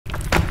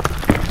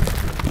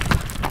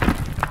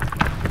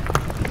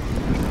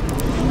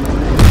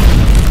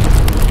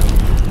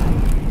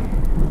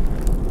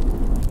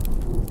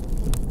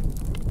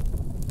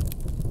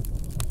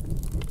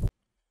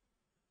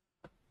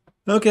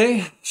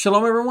Okay,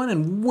 shalom everyone,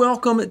 and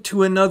welcome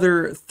to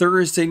another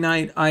Thursday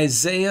night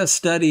Isaiah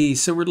study.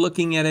 So we're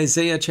looking at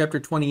Isaiah chapter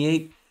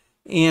 28,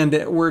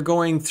 and we're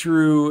going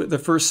through the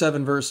first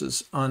 7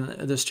 verses on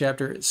this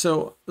chapter.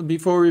 So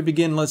before we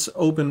begin, let's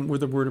open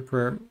with a word of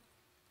prayer.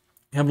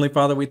 Heavenly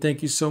Father, we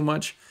thank you so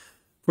much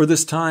for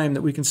this time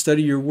that we can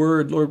study your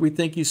word. Lord, we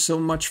thank you so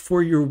much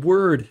for your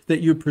word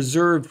that you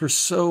preserved for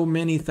so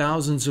many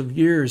thousands of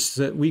years,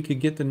 that we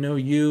could get to know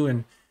you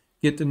and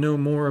get to know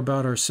more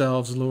about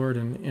ourselves, Lord,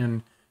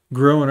 and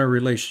grow in our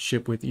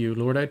relationship with you.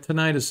 Lord,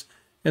 tonight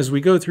as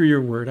we go through your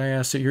word, I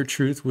ask that your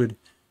truth would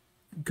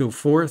go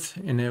forth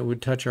and it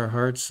would touch our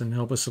hearts and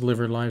help us to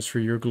live our lives for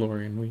your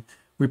glory. And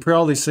we pray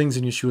all these things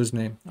in Yeshua's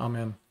name.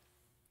 Amen.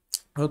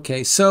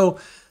 Okay, so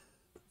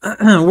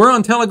we're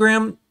on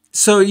Telegram.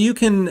 So you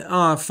can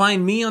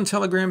find me on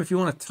Telegram if you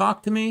want to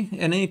talk to me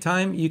at any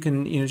time. You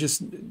can,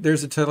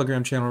 there's a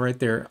Telegram channel right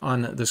there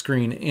on the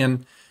screen.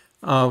 And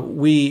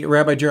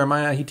Rabbi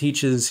Jeremiah, he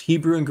teaches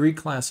Hebrew and Greek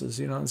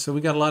classes, so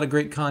we got a lot of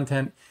great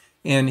content,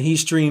 and he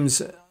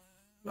streams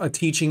a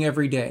teaching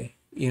every day.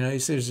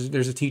 There's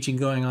a teaching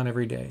going on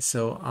every day.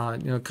 So,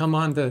 come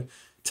on to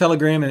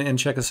Telegram and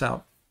check us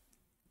out.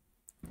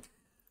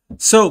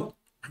 So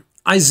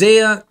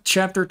Isaiah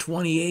chapter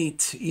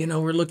 28,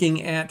 we're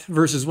looking at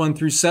verses 1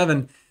 through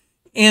 7.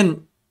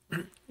 And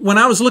when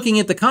I was looking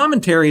at the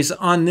commentaries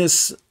on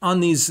this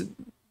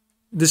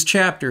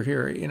chapter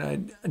here,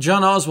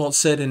 John Oswalt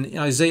said in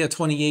Isaiah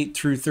 28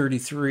 through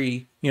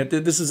 33,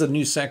 this is a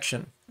new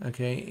section,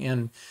 okay,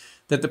 and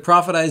that the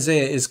prophet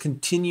Isaiah is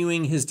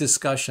continuing his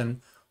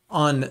discussion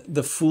on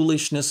the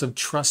foolishness of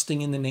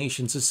trusting in the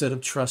nations instead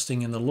of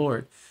trusting in the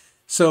Lord.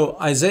 So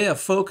Isaiah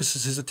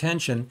focuses his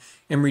attention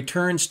and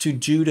returns to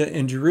Judah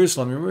and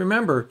Jerusalem. And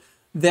remember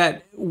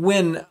that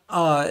when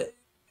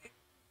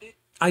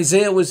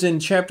Isaiah was in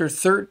chapter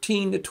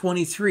 13 to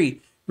 23,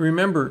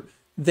 remember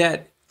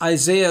that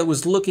Isaiah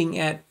was looking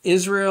at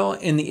Israel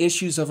and the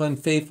issues of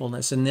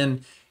unfaithfulness. And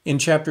then in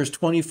chapters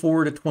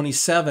 24 to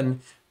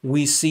 27,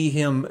 we see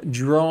him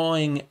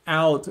drawing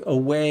out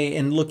away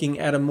and looking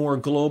at a more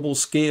global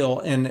scale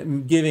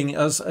and giving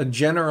us a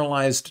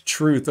generalized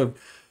truth of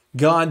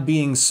God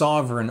being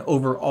sovereign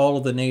over all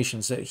of the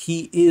nations, that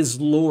he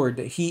is Lord,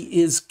 that he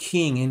is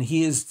King, and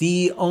he is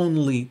the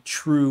only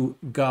true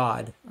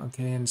God.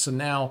 Okay, and so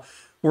now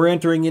we're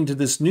entering into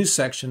this new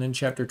section in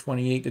chapter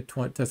 28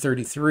 to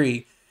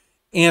 33.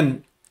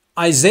 And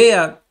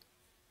Isaiah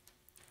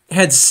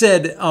had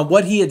said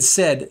what he had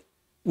said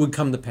would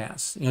come to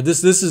pass.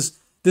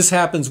 This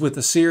happens with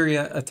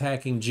Assyria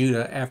attacking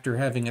Judah after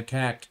having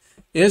attacked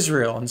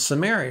Israel and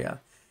Samaria.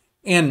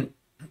 And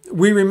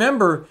we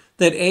remember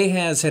that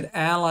Ahaz had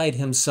allied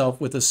himself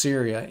with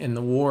Assyria in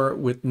the war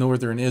with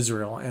northern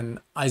Israel. And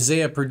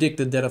Isaiah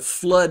predicted that a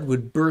flood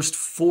would burst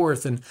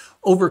forth and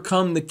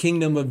overcome the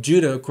kingdom of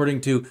Judah,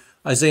 according to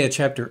Isaiah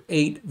chapter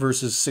 8,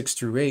 verses 6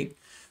 through 8.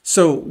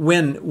 So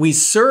when we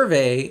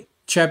survey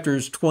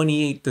chapters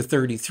 28 to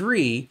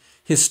 33,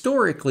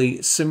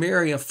 historically,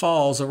 Samaria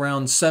falls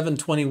around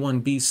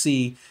 721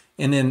 BC,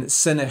 and then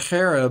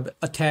Sennacherib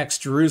attacks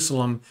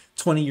Jerusalem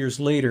 20 years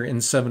later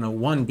in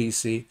 701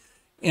 BC.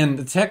 And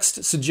the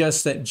text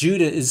suggests that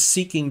Judah is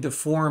seeking to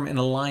form an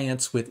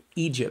alliance with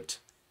Egypt.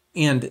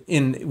 And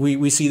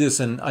we see this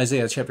in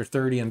Isaiah chapter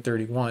 30 and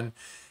 31.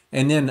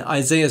 And then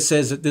Isaiah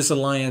says that this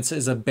alliance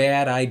is a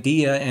bad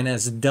idea and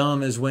as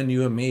dumb as when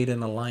you have made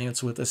an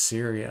alliance with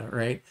Assyria,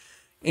 right?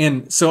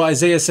 And so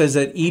Isaiah says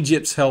that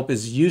Egypt's help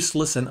is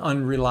useless and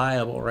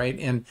unreliable, right?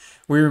 And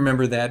we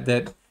remember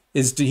that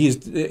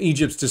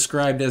Egypt's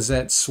described as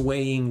that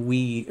swaying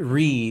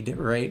reed,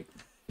 right?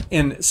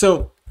 And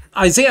so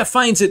Isaiah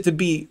finds it to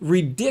be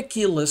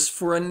ridiculous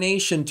for a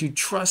nation to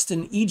trust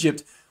in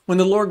Egypt when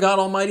the Lord God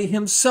Almighty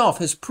himself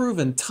has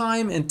proven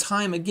time and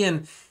time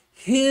again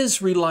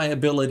his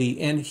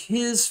reliability and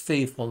his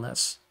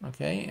faithfulness,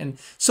 okay? And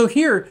so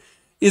here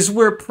is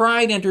where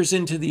pride enters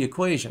into the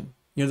equation.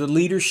 The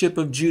leadership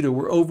of Judah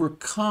were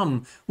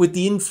overcome with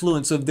the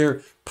influence of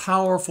their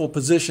powerful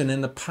position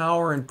and the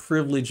power and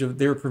privilege of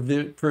their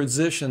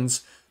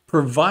positions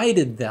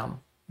provided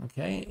them,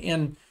 okay?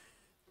 And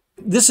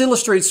this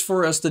illustrates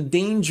for us the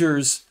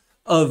dangers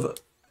of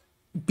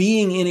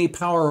being in a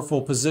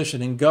powerful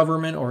position in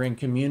government or in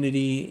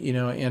community,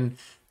 and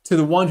to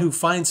the one who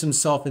finds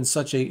himself in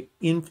such a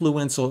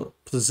influential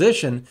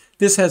position,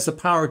 this has the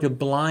power to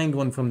blind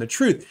one from the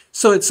truth.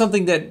 So it's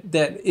something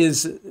that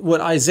is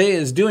what Isaiah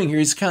is doing here.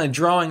 He's kind of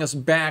drawing us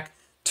back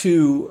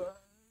to,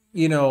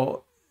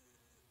 what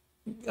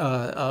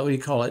do you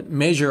call it?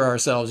 Measure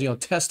ourselves,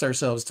 test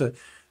ourselves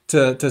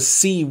to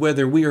see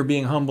whether we are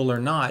being humble or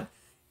not.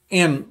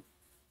 And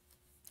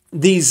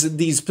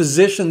these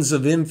positions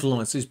of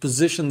influence, these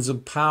positions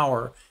of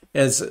power,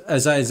 as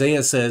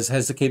Isaiah says,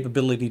 has the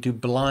capability to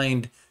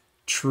blind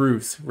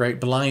truth, right?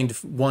 Blind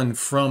one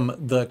from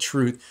the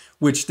truth,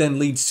 which then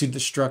leads to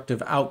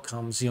destructive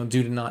outcomes, due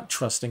to not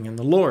trusting in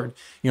the Lord,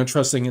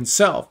 trusting in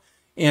self.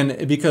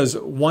 And because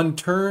one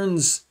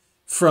turns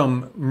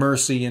from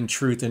mercy and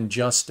truth and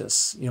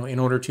justice, in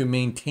order to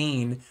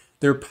maintain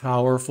their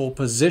powerful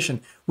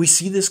position. We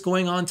see this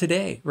going on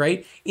today,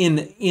 right?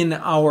 In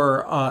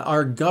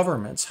our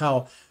governments,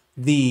 how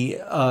the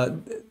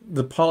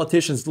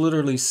politicians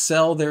literally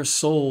sell their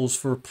souls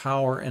for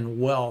power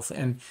and wealth.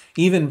 And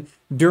even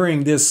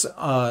during this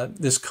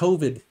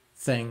COVID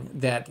thing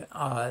that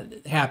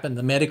happened,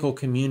 the medical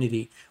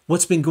community,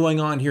 what's been going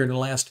on here in the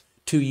last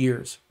 2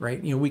 years,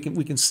 right? We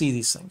can see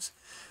these things.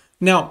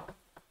 Now,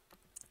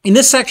 in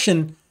this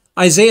section,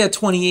 Isaiah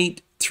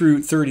 28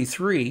 through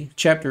 33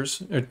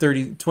 chapters, or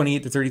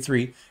 28 to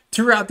 33,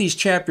 throughout these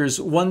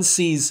chapters, one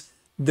sees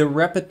the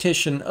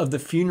repetition of the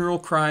funeral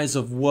cries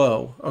of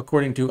woe,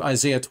 according to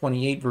Isaiah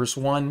 28 verse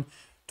 1,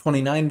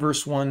 29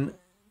 verse 1,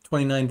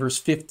 29 verse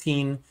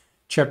 15,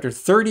 chapter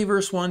 30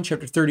 verse 1,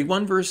 chapter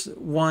 31 verse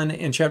 1,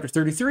 and chapter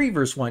 33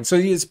 verse 1. So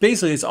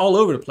it's all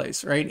over the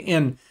place, right?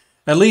 And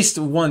at least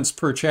once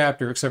per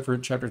chapter, except for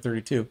chapter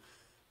 32.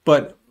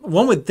 But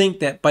one would think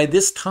that by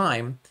this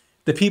time,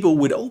 the people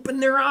would open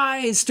their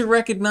eyes to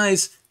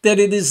recognize that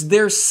it is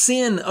their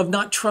sin of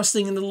not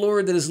trusting in the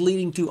Lord that is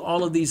leading to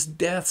all of these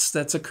deaths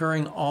that's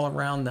occurring all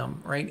around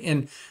them, right?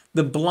 And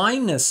the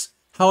blindness,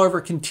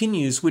 however,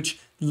 continues, which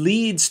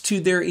leads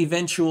to their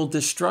eventual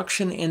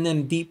destruction and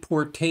then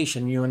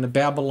deportation, in the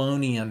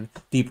Babylonian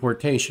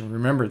deportation.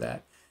 Remember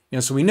that.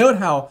 So we note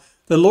how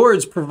the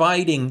Lord's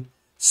providing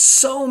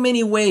so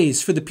many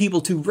ways for the people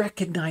to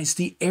recognize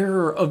the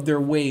error of their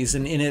ways.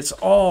 And it's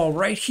all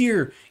right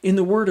here in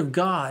the Word of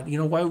God.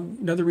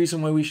 Another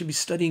reason why we should be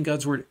studying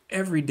God's Word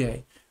every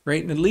day,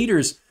 right? And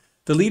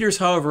the leaders,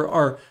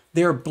 however,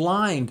 they're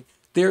blind,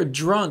 they're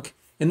drunk,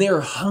 and they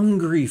are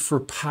hungry for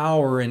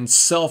power and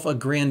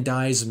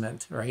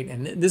self-aggrandizement, right?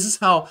 And this is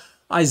how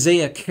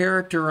Isaiah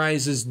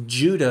characterizes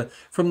Judah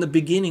from the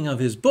beginning of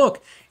his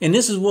book. And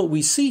this is what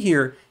we see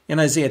here in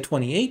Isaiah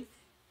 28,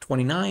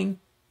 29,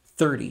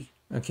 30.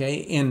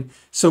 Okay, and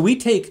so we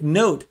take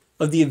note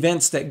of the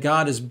events that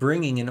God is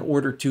bringing in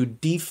order to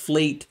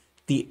deflate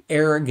the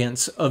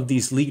arrogance of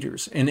these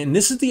leaders. And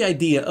this is the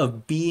idea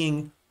of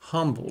being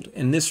humbled.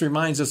 And this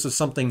reminds us of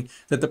something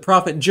that the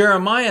prophet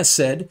Jeremiah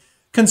said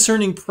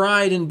concerning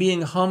pride and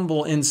being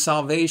humble in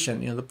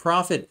salvation. The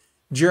prophet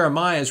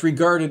Jeremiah is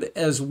regarded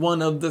as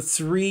one of the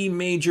three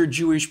major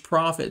Jewish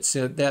prophets.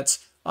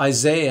 That's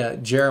Isaiah,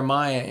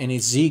 Jeremiah, and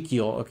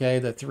Ezekiel, okay,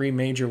 the three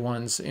major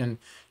ones. And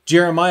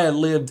Jeremiah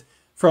lived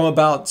from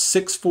about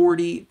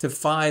 640 to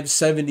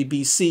 570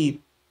 BC,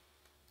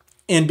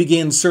 and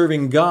began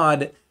serving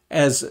God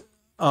as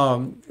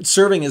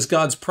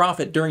God's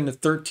prophet during the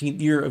 13th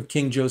year of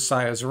King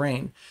Josiah's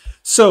reign.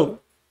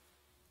 So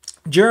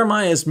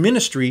Jeremiah's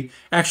ministry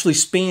actually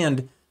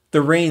spanned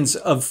the reigns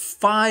of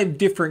 5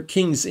 different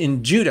kings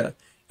in Judah.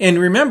 And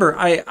remember,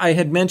 I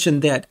had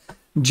mentioned that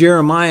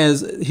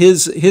Jeremiah's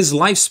his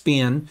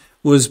lifespan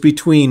was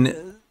between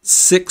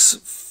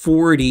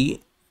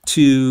 640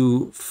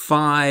 to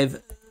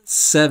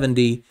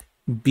 570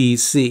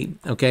 BC.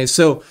 Okay,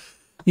 so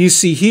you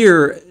see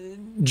here,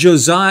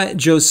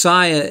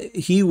 Josiah,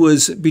 he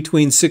was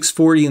between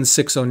 640 and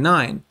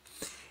 609.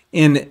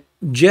 And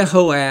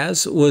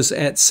Jehoaz was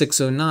at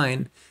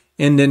 609.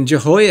 And then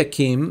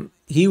Jehoiakim,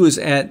 he was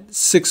at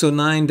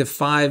 609 to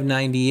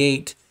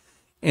 598.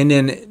 And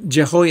then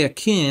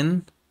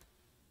Jehoiakim,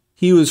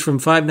 he was from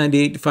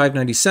 598 to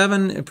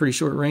 597, a pretty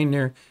short reign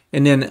there.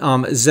 And then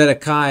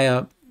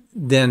Zedekiah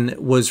then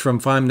was from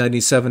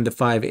 597 to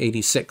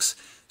 586.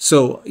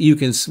 So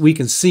we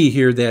can see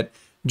here that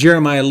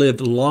Jeremiah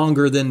lived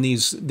longer than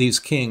these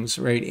kings,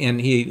 right?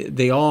 And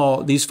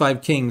these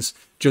 5 kings,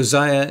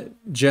 Josiah,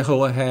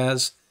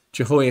 Jehoahaz,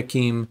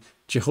 Jehoiakim,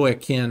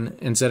 Jehoiakim,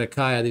 and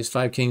Zedekiah, these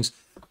 5 kings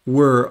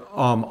were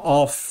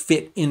all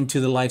fit into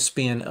the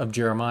lifespan of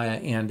Jeremiah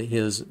and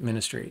his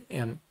ministry.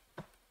 And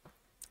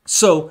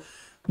so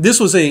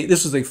this was a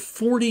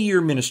 40-year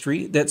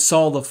ministry that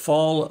saw the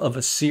fall of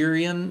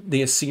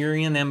the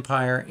Assyrian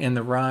Empire and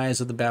the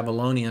rise of the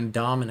Babylonian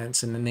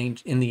dominance in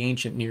the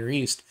ancient Near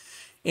East.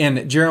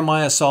 And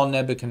Jeremiah saw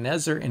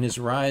Nebuchadnezzar and his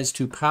rise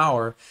to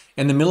power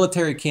and the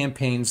military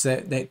campaigns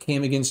that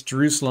came against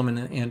Jerusalem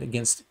and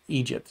against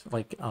Egypt,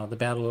 like the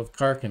Battle of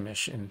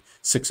Carchemish in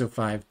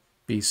 605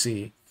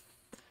 BC.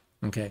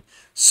 Okay,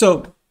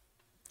 so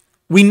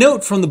we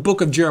note from the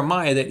book of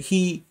Jeremiah that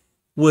he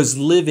was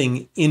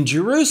living in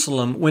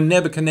Jerusalem when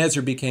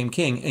Nebuchadnezzar became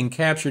king and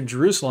captured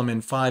Jerusalem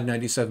in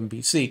 597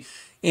 BC,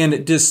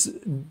 and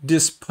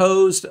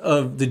disposed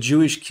of the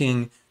Jewish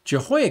king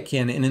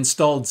Jehoiakim and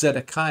installed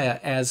Zedekiah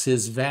as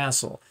his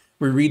vassal.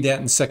 We read that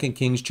in 2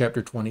 Kings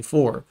chapter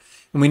 24.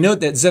 And we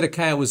note that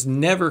Zedekiah was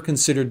never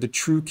considered the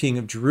true king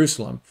of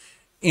Jerusalem.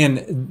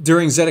 And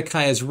during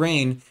Zedekiah's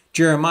reign,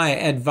 Jeremiah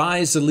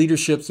advised the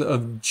leadership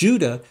of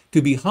Judah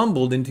to be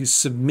humbled and to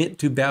submit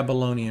to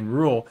Babylonian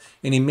rule.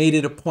 And he made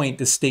it a point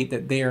to state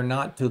that they are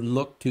not to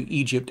look to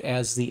Egypt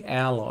as the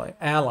ally.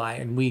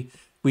 And we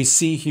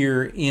see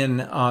here in,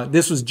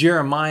 this was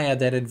Jeremiah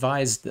that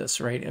advised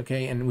this, right?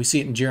 Okay, and we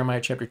see it in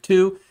Jeremiah chapter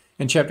 2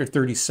 and chapter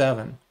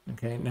 37.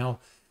 Okay, now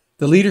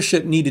the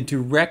leadership needed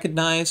to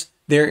recognize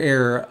their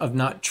error of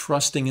not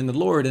trusting in the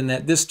Lord, and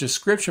that this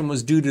description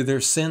was due to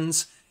their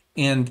sins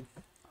and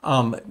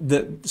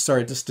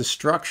this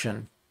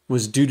destruction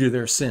was due to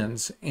their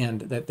sins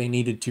and that they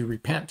needed to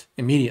repent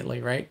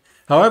immediately, right?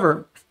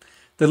 However,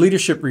 the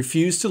leadership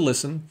refused to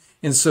listen,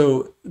 and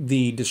so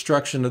the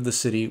destruction of the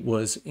city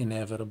was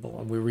inevitable.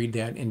 And we read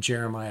that in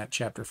Jeremiah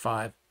chapter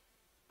 5.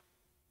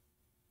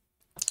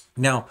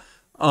 Now,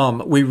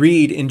 we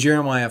read in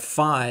Jeremiah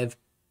 5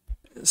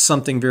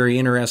 something very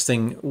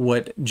interesting,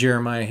 what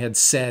Jeremiah had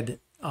said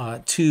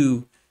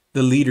to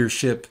the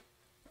leadership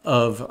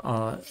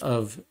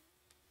of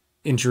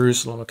in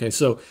Jerusalem. Okay,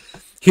 so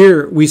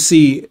here we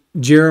see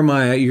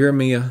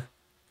Yirmiyah,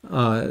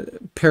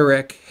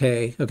 Perek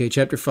He, okay,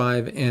 chapter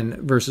 5 and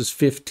verses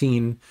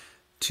 15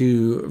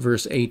 to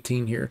verse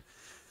 18 here.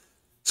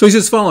 So he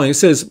says following, it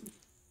says,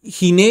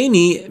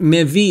 Hineni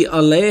mevi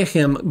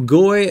alechem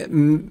goy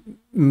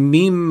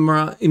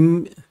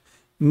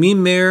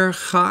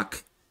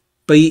mimerchak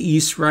by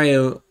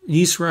Yisrael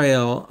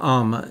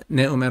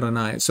ne'um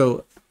Adonai.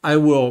 So I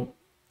will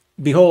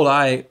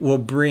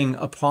bring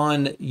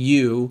upon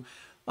you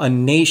a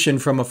nation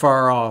from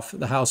afar off,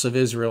 the house of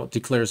Israel,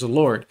 declares the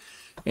Lord.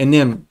 And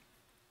then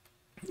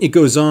it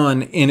goes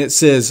on and it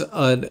says,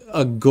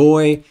 a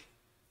goy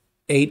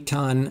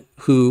Eitan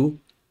hu,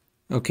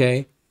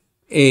 okay,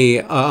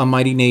 a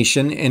mighty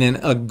nation, and then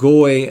a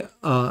goy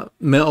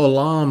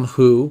me'olam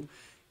hu,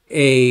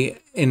 an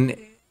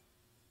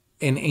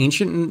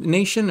ancient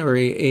nation, or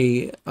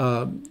a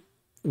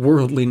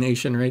worldly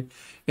nation, right?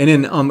 And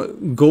then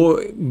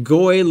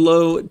goy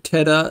lo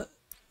teda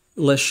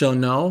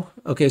leshono.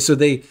 Okay, so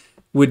they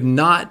would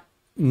not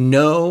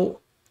know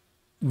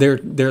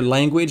their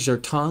language, their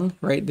tongue,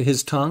 right?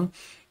 His tongue.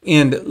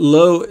 And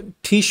lo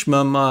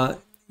tishma ma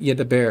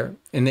yedaber,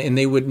 and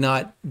they would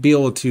not be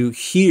able to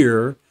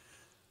hear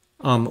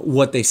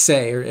what they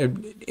say.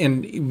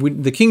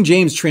 And the King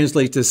James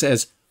translates this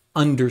as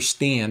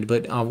understand,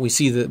 but we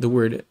see the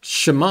word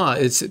shema,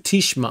 it's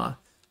tishma,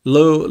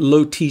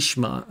 lo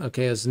tishma,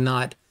 okay, as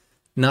not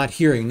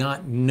hearing,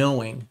 not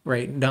knowing,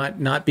 right?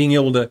 Not being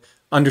able to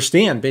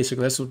understand,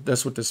 basically.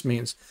 That's what this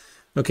means.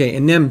 Okay,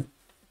 and then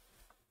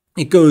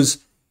it goes,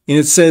 and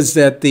it says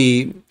that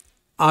the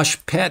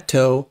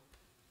ashpeto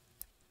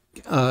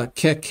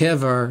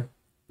kekevar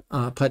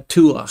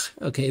patuach,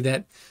 okay,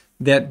 that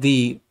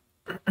the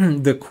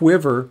the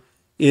quiver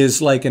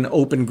is like an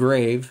open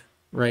grave,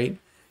 right?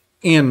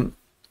 And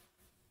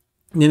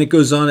then it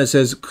goes on, it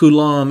says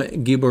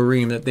kulam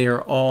giborim, that they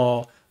are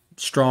all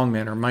strong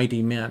men or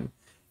mighty men.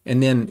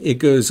 And then it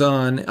goes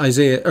on,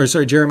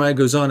 Jeremiah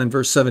goes on in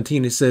verse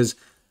 17, it says,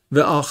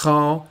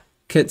 Ve'achal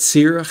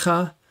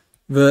ketziracha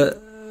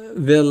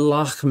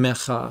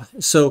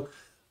ve'lachmecha. So,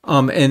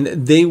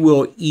 and they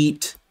will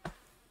eat,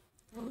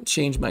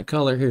 change my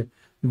color here,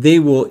 they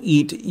will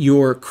eat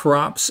your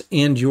crops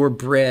and your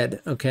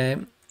bread, okay?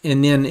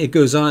 And then it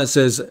goes on, it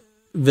says,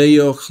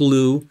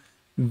 Ve'yochlu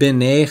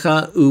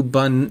benecha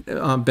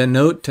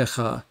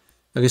ubenotecha.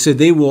 Okay, so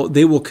they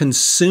will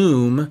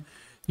consume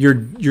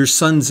your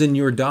sons and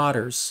your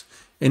daughters.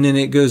 And then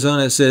it goes on,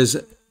 it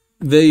says,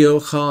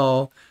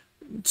 Ve'yochal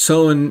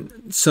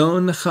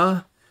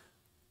tzoncha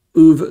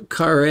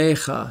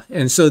uvkarecha.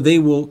 And so they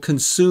will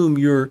consume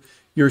your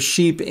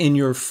sheep and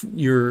your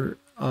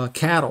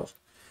cattle.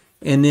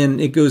 And then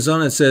it goes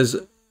on, it says,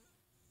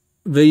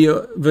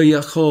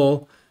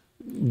 Ve'yachol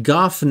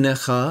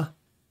gafnecha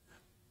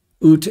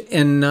ut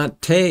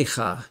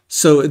enatecha.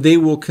 So they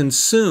will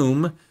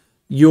consume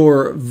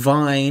your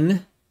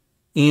vine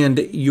and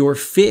your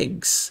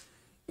figs.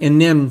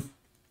 And then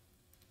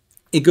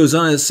it goes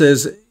on, it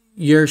says,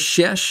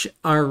 Yershesh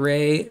are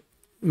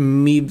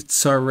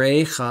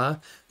mibtzarecha,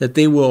 that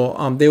they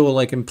will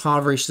like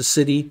impoverish the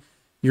city,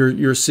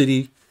 your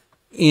city,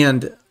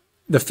 and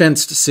the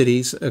fenced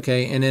cities,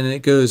 okay? And then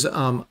it goes,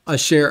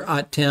 Asher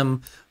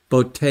atem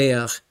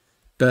boteach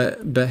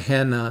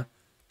behena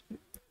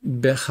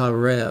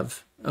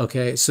becharev,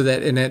 okay? So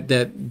that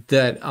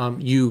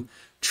you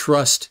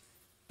trust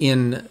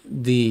in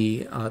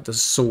the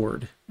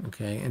sword,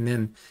 okay? And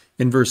then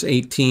in verse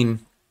 18,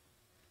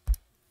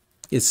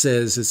 it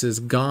says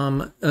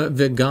gam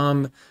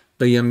vegam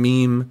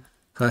b'yamim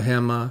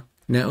hahema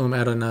ne'um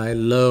Adonai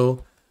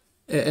lo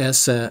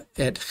esa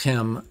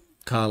etchem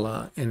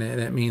kala, and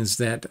that means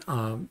that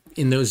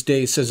in those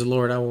days, says the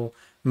Lord, I will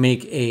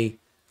make a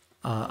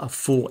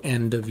full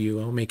end of you.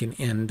 I will make an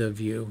end of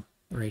you,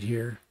 right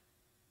here.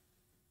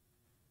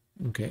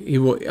 Okay, he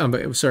will.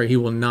 He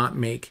will not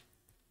make.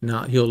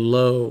 He'll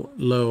lo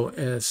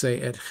say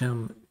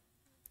etchem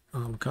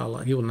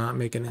kala. He will not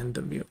make an end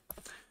of you.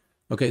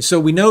 Okay, so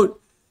we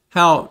note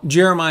how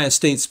Jeremiah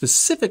states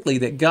specifically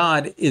that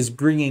God is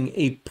bringing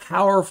a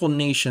powerful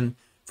nation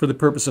for the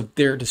purpose of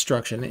their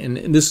destruction,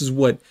 and this is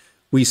what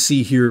we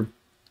see here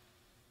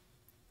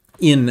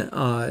in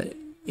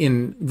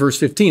verse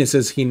 15. It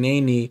says,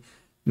 Hineni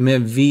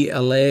mevi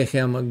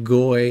alechem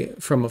goy,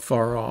 from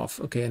afar off.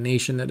 Okay, a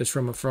nation that is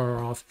from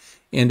afar off,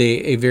 and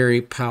a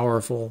very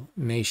powerful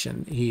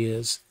nation he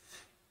is.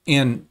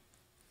 And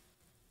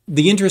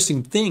the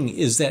interesting thing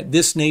is that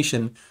this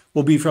nation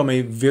will be from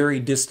a very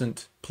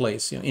distant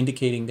place,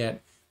 indicating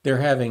that they're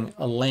having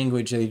a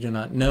language they do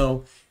not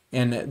know,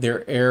 and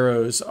their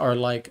arrows are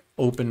like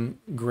open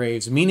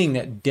graves, meaning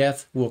that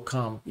death will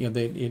come.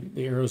 The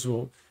arrows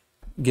will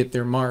get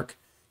their mark,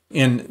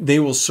 and they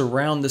will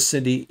surround the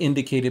city,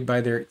 indicated by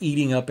their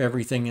eating up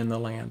everything in the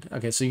land.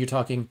 Okay, so you're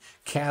talking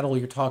cattle,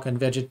 you're talking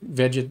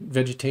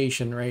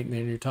vegetation, right?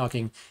 And you're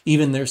talking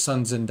even their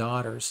sons and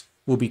daughters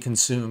will be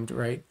consumed,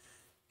 right?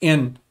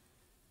 And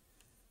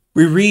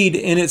we read,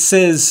 and it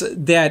says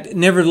that,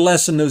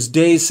 nevertheless, in those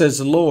days, says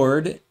the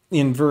Lord,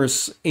 in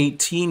verse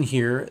 18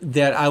 here,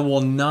 that I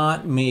will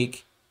not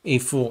make a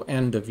full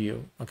end of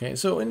you. Okay,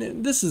 so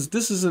and this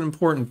is an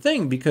important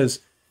thing, because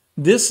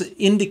this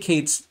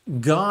indicates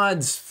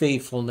God's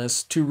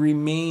faithfulness to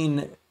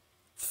remain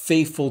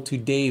faithful to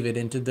David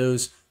and to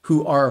those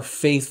who are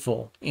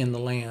faithful in the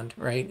land,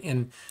 right?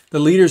 And the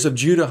leaders of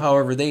Judah,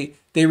 however, they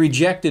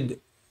rejected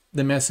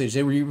the message.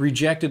 They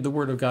rejected the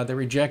word of God. They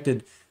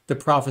rejected the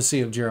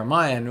prophecy of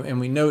Jeremiah. And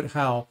we note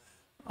how,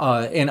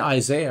 and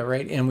Isaiah,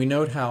 right? And we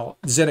note how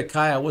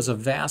Zedekiah was a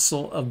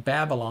vassal of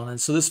Babylon.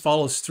 And so this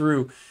follows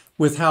through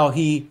with how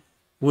he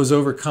was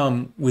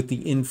overcome with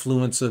the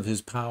influence of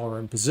his power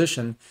and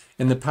position,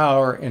 and the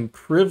power and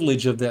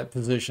privilege of that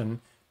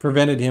position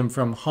prevented him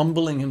from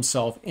humbling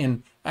himself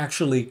and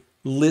actually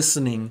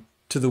listening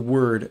to the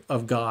word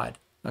of God.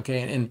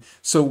 Okay, and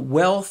so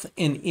wealth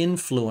and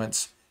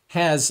influence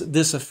has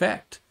this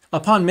effect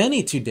upon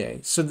many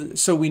today.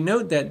 So we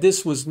note that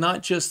this was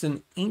not just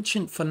an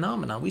ancient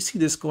phenomenon. We see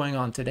this going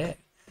on today.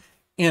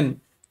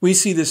 And we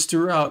see this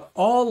throughout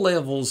all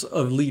levels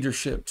of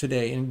leadership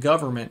today in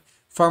government,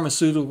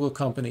 pharmaceutical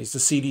companies, the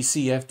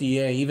CDC,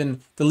 FDA, even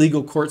the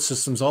legal court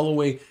systems, all the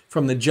way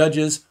from the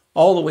judges,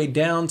 all the way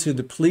down to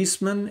the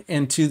policemen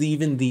and to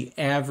even the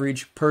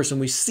average person.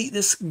 We see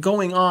this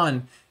going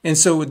on. And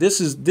so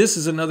this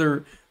is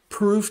another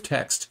proof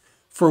text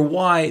for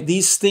why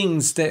these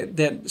things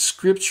that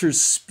scriptures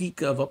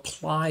speak of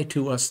apply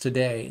to us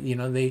today.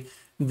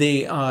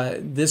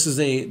 This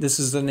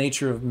is the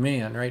nature of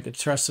man, right? To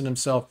trust in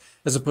himself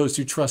as opposed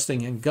to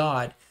trusting in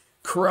God.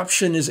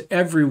 Corruption is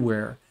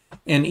everywhere.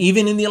 And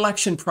even in the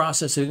election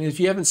process, and if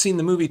you haven't seen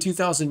the movie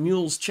 2000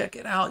 Mules, check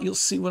it out. You'll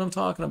see what I'm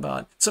talking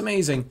about. It's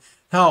amazing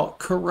how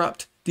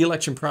corrupt the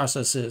election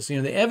process is.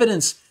 The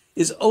evidence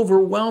is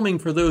overwhelming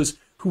for those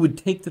who would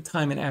take the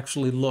time and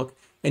actually look.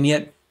 And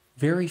yet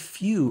very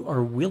few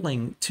are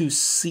willing to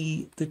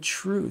see the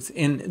truth.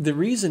 And the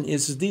reason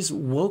is these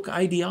woke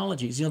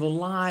ideologies, the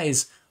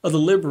lies of the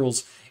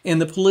liberals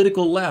and the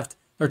political left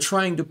are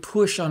trying to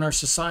push on our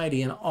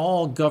society and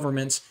all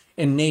governments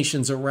and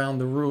nations around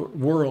the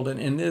world.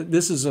 And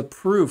this is a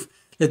proof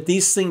that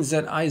these things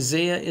that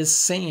Isaiah is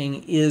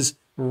saying is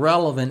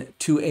relevant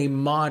to a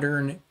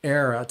modern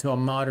era, to a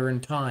modern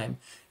time.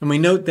 And we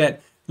note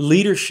that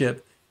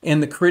leadership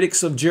and the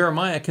critics of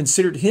Jeremiah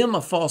considered him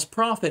a false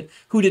prophet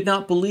who did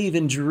not believe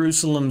in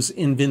Jerusalem's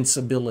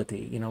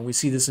invincibility. We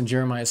see this in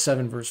Jeremiah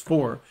 7, verse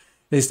 4.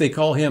 They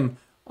call him,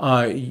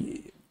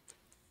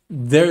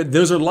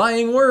 those are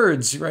lying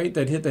words, right,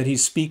 that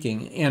he's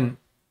speaking. And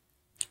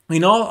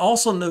we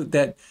also note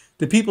that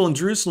the people in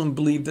Jerusalem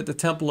believed that the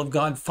temple of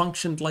God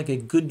functioned like a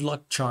good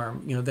luck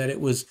charm, that it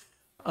was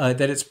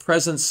that its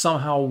presence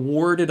somehow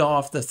warded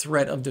off the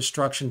threat of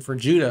destruction for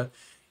Judah.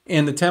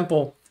 And the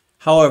temple,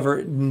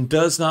 however,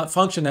 does not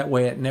function that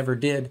way. It never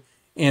did.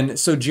 And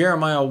so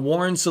Jeremiah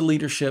warns the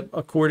leadership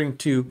according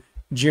to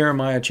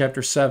Jeremiah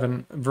chapter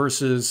 7,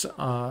 verses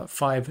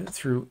 5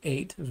 through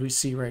 8, as we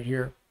see right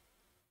here.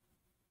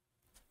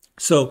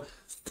 So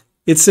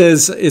it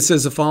says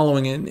the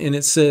following, and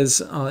it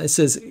says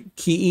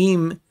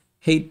Ki'im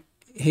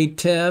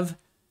hetev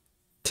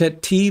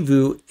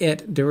tetivu et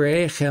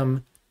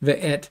derechem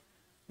ve'et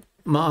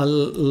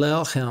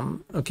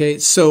ma'alelchem. Okay,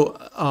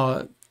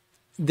 so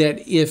that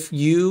if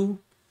you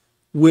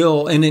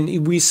will, and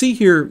then we see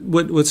here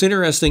what's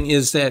interesting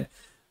is that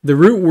the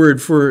root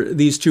word for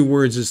these two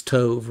words is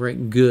tov,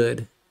 right?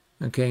 Good.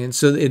 Okay, and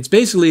so it's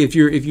basically if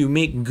you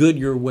make good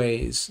your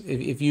ways,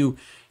 if you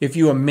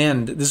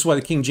amend. This is why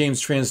the King James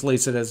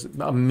translates it as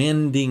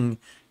amending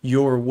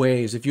your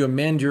ways. If you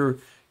amend your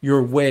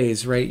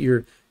ways, right,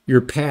 your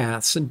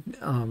paths,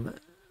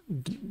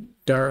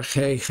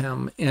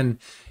 darchechem,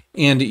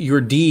 and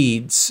your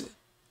deeds,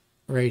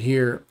 right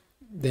here.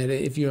 That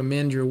if you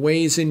amend your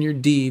ways and your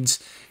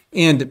deeds,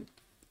 and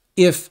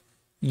if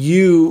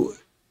you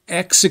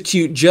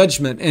execute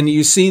judgment, and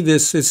you see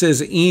this, it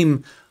says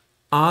im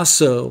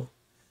aso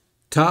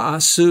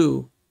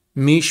ta'asu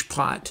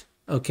mishpat,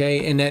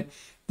 okay, and that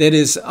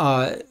is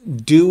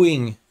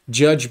doing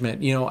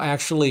judgment,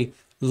 actually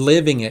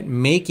living it,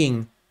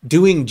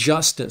 doing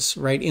justice,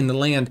 right, in the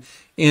land.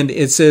 And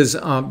it says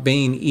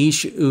bein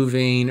ish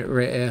uvein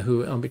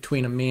re'ehu,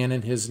 between a man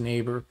and his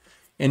neighbor.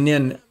 And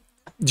then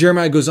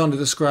Jeremiah goes on to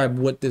describe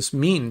what this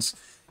means.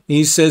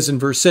 He says in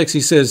verse 6,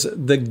 he says,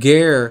 the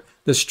ger,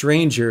 the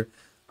stranger,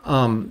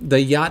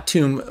 the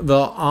yatum,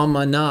 the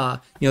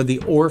almanah, the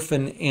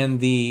orphan and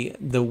the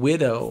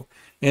widow.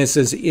 And it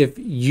says, if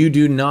you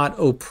do not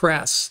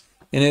oppress.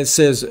 And it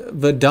says,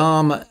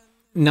 vadam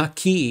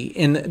naki,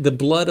 in the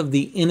blood of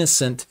the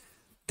innocent,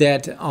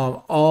 that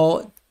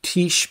all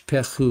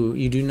tishpechu,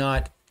 you do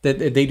not that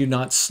they do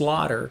not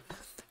slaughter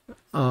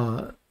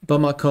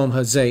b'makom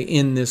hazeh,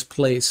 in this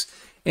place.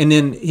 And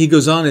then he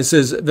goes on and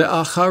says,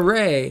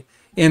 ve'acharei,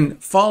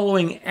 and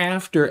following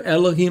after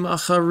Elohim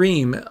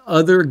acharim,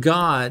 other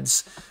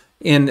gods,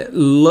 and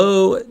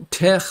lo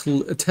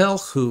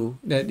telchu,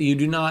 that you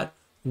do not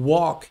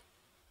walk,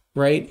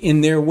 right,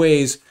 in their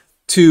ways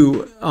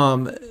to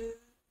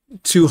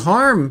do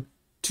harm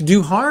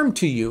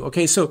to you.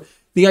 Okay, so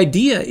the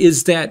idea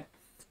is that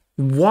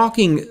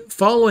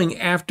following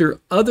after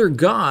other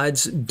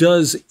gods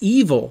does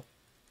evil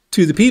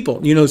to the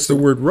people. You notice the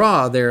word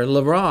ra there,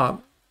 lara.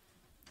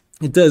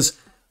 It does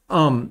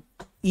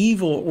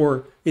evil,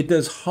 or it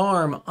does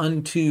harm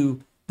unto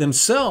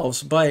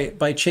themselves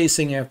by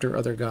chasing after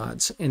other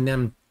gods. And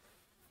then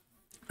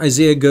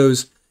Isaiah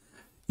goes,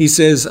 he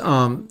says,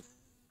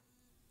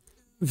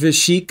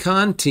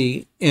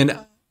 Vishikanti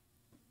and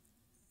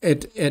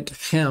et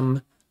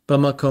hem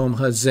b'makom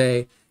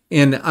hazeh,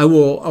 and I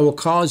will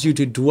cause you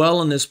to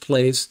dwell in this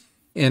place,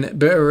 and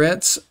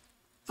be'eretz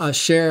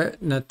asher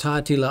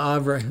natati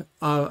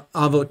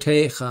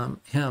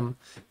la'avotechem,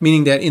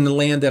 meaning that in the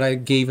land that I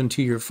gave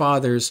unto your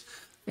fathers.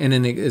 And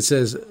then it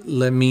says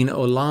lemin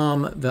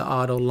olam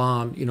ve'ad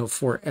olam,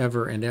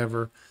 forever and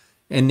ever.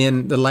 And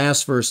then the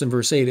last verse, in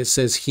verse 8, it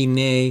says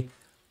hine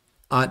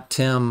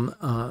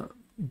atem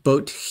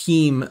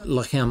bothim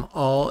lachem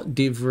all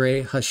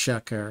divrei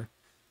hashaker.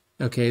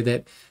 Okay,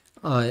 that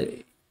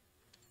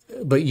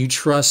but you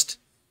trust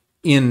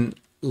in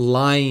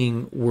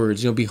lying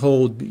words.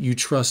 Behold, you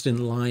trust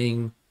in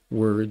lying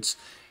words.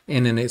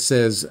 And then it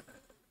says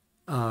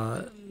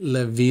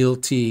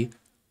levilti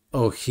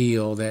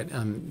ohil, that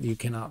you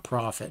cannot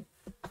profit.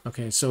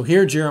 Okay, so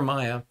here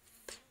Jeremiah,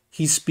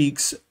 he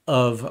says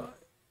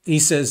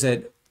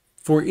that,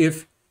 for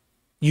if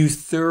you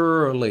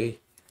thoroughly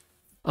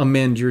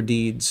amend your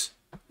deeds,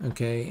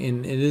 okay,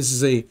 and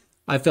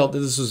I felt that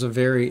this was a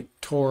very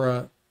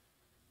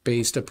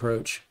Torah-based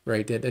approach,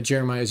 right, that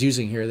Jeremiah is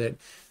using here,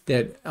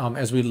 that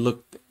as we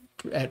looked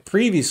at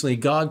previously,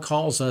 God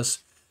calls us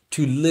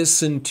to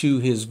listen to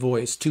his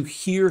voice, to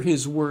hear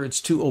his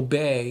words, to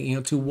obey,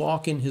 to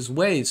walk in his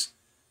ways.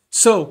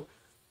 So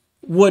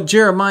what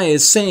Jeremiah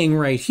is saying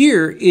right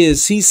here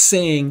is, he's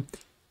saying,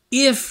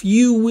 if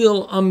you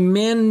will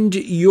amend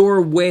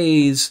your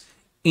ways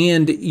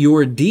and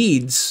your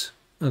deeds,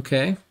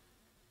 okay?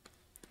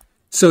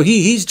 So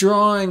he's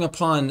drawing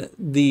upon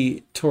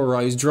the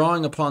Torah, he's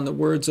drawing upon the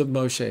words of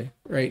Moshe,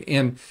 right?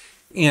 And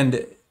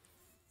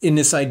in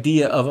this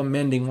idea of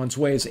amending one's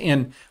ways.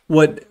 And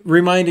what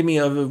reminded me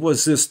of it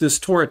was this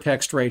Torah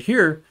text right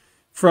here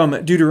from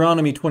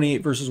Deuteronomy 28,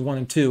 verses 1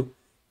 and 2.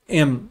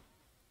 And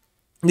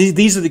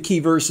these are the key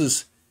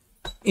verses.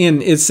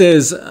 And it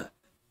says,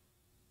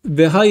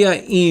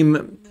 V'haya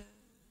im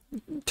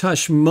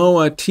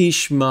tashmoa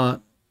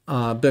tishma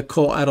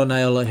b'kol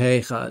Adonai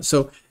Elohecha.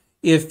 So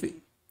if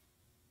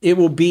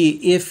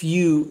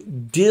you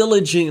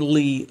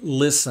diligently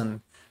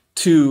listen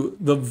to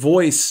the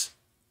voice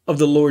of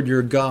the Lord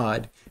your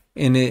God.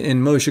 And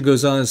Moshe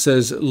goes on and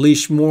says,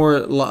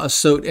 Lishmor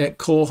la'asot et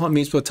kol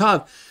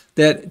hamitzvotav,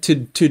 that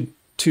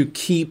to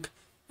keep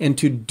and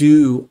to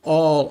do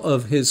all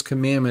of his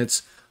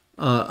commandments,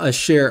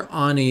 asher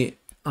ani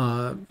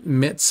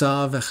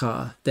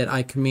metzavecha, that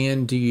I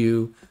command to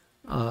you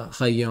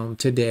hayom,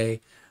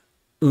 today,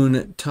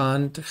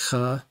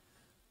 untantcha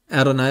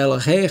Adonai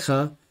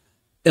Elohecha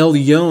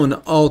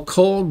Elyon al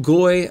kol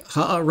goy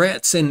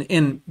haaretz.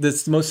 And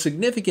the most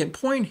significant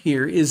point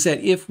here is that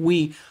if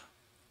we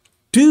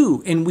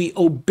do and we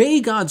obey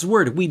God's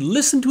word, if we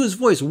listen to his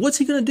voice, what's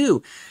he going to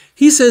do?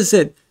 He says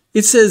that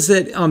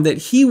that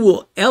he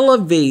will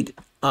elevate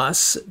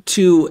us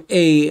to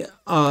a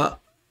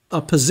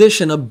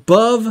position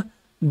above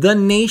the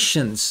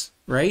nations,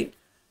 right?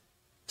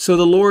 So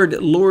the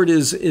Lord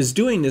is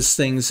doing these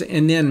things,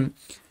 and then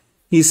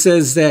he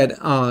says that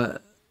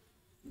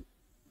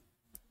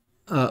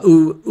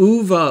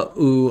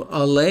uva'u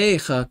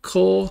alecha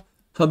kol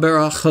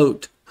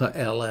haberachot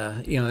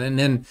ha'ela, and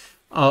then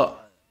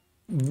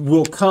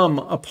will come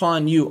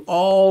upon you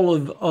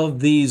all of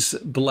these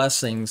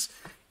blessings,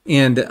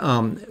 and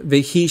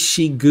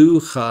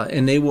vehishigucha,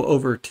 and they will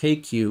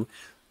overtake you,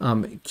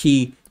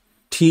 ki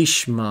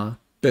tishma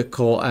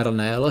bekol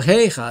Adonai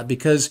Elohecha,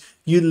 because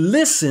you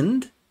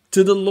listened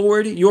to the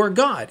Lord your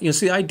God.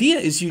 So the idea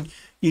is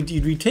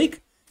we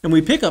take and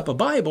we pick up a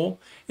Bible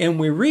and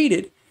we read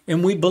it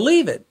and we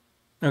believe it,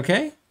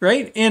 okay,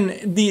 right?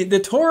 And the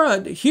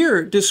Torah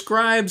here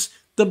describes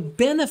the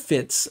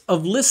benefits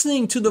of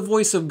listening to the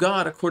voice of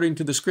God according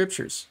to the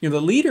scriptures.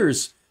 The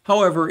leaders,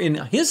 however, in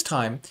his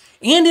time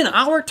and in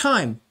our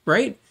time,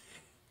 right,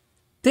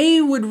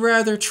 they would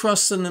rather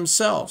trust in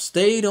themselves.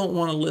 They don't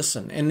want to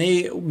listen, and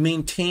they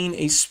maintain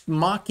a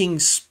mocking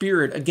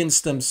spirit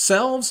against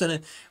themselves,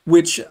 and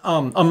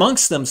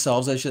amongst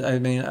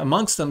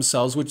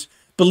themselves, which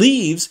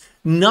believes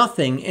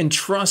nothing and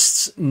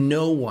trusts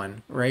no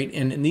one, right?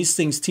 And these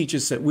things teach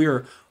us that we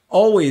are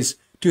always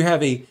to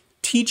have a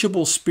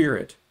teachable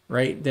spirit,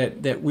 right?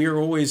 That we are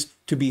always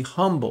to be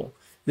humble,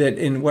 that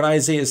in what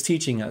Isaiah is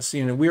teaching us,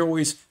 we're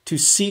always to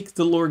seek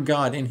the Lord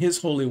God in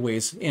his holy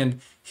ways and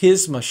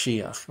his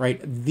Mashiach,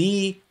 right?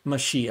 The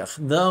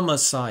Mashiach, the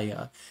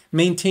Messiah,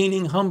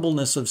 maintaining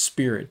humbleness of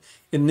spirit.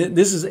 And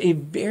this is a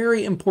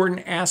very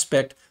important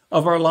aspect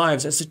of our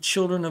lives as the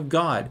children of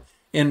God.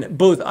 And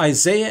both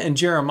Isaiah and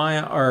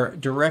Jeremiah are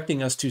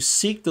directing us to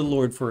seek the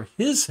Lord for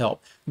his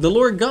help, the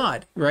Lord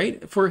God,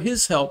 right? For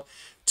his help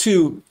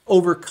to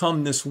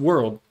overcome this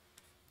world.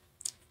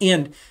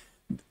 And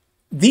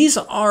these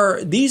are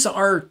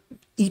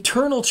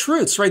eternal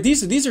truths, right?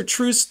 These are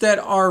truths that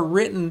are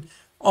written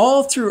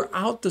all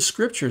throughout the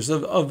scriptures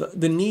of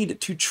the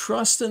need to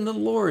trust in the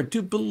Lord,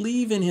 to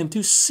believe in him,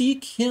 to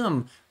seek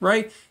him,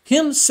 right?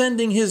 Him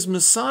sending his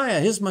Messiah,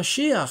 his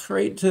Mashiach,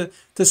 right?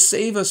 To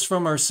save us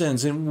from our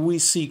sins. And we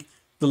seek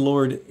the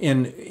Lord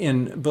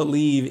and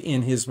believe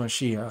in his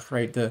Mashiach,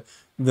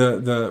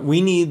 right?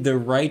 We need the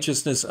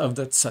righteousness of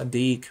the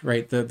tzaddik,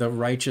 right? The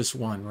righteous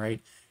one, right?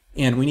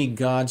 And we need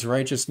God's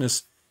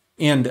righteousness.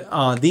 And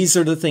these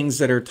are the things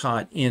that are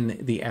taught in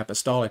the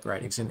apostolic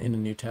writings in the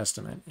New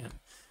Testament. And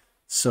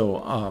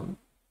so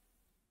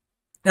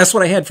that's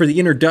what I had for the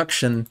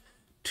introduction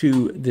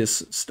to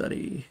this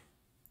study.